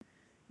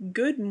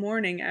Good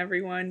morning,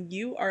 everyone.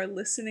 You are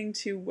listening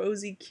to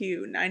Wozy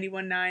Q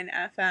 91.9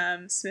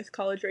 FM, Smith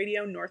College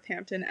Radio,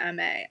 Northampton,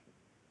 MA.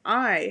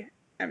 I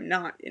am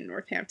not in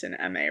Northampton,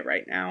 MA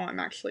right now. I'm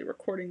actually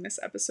recording this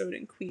episode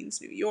in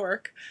Queens, New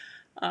York,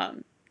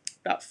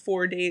 about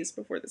 4 days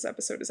before this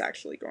episode is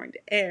actually going to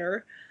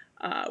air,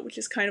 which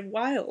is kind of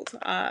wild.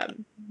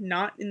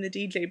 Not in the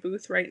DJ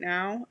booth right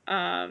now,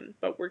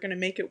 but we're going to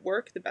make it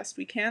work the best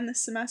we can this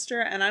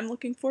semester, and I'm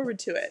looking forward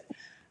to it.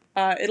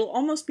 It'll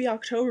almost be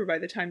October by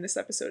the time this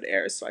episode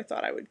airs, so I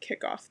thought I would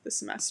kick off the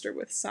semester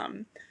with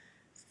some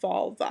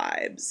fall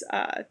vibes.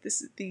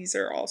 These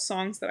are all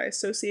songs that I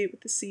associate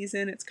with the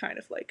season. It's kind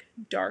of like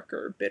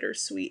darker,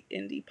 bittersweet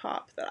indie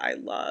pop that I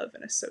love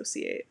and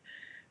associate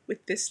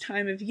with this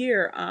time of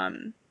year.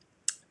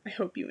 I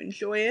hope you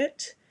enjoy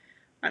it.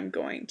 I'm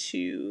going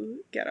to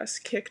get us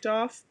kicked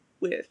off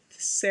with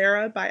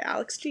Sarah by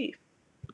Alex G.